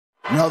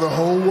Now the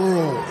whole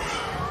world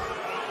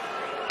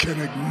can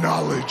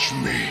acknowledge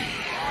me.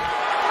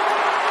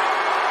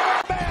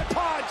 Man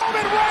punch!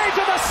 Roman Reigns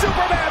with a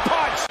Superman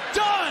punch!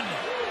 Done!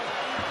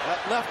 That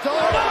left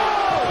arm.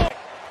 No!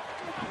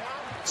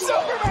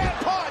 Superman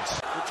punch!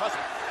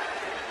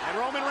 And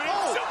Roman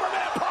Reigns,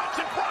 Superman punch,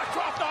 and Brock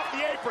dropped off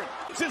the apron.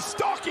 This is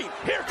stalking.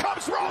 Here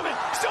comes Roman.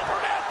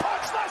 Superman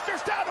punch.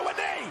 Lesnar's down to a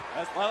knee.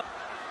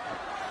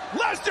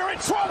 Lesnar in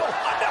trouble.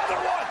 Another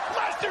one.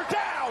 Lesnar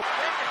down.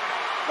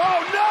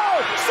 Oh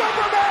no!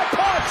 Superman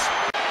punch!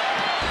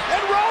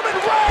 And Roman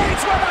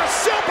Reigns with a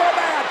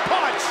Superman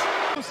punch!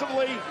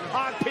 Exclusively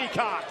on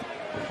Peacock.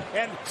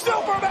 And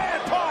Superman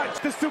punch!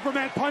 The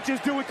Superman punch is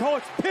doing Cole.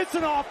 It's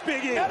pissing off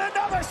Big E. And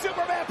another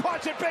Superman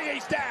punch, and Big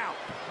E's down.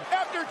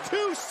 After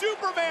two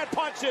Superman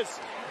punches.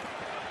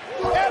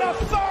 And a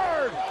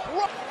third.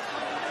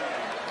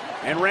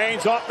 And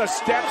Reigns off the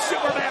steps.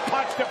 Superman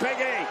punch to Big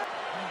E.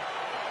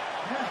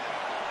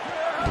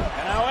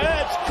 And now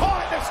Edge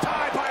caught this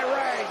time by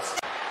Reigns.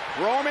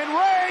 Roman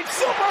Reigns,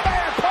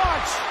 Superman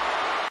punch.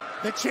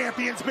 The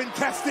champion's been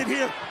tested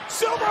here.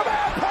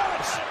 Superman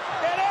punch.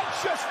 And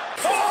Edge just,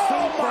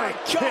 oh my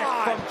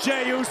God. From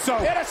Jey Uso.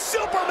 And a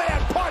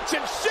Superman punch,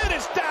 and shit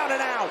is down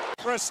and out.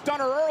 For a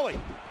stunner early.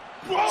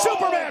 Whoa.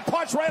 Superman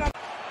punch right on.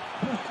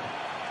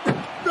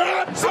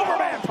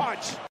 Superman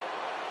punch.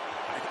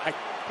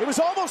 It was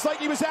almost like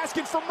he was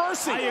asking for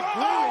mercy. I agree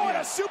oh, with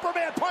and a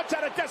Superman punch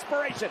out of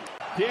desperation.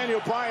 Daniel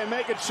Bryan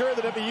making sure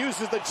that if he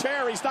uses the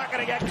chair, he's not going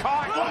to get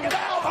caught. Look at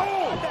that.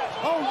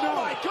 Oh, no.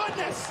 My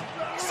goodness.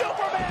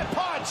 Superman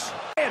punch.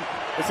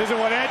 This isn't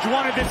what Edge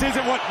wanted. This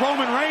isn't what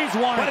Roman Reigns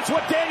wanted. But it's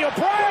what Daniel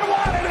Bryan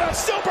wanted, and a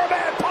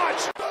Superman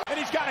punch. And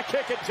he's got to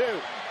kick it, too.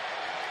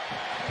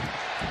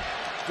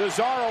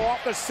 Cesaro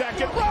off the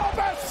second.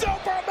 Roman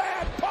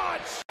Superman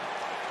punch.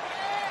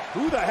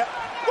 Who the hell?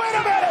 Wait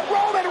a minute.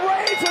 Roman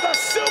Reigns with a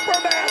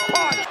Superman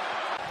punch.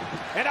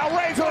 And now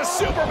Reigns with a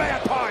Superman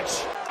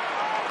punch.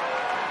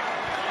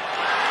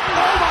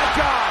 Oh, my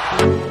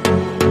God.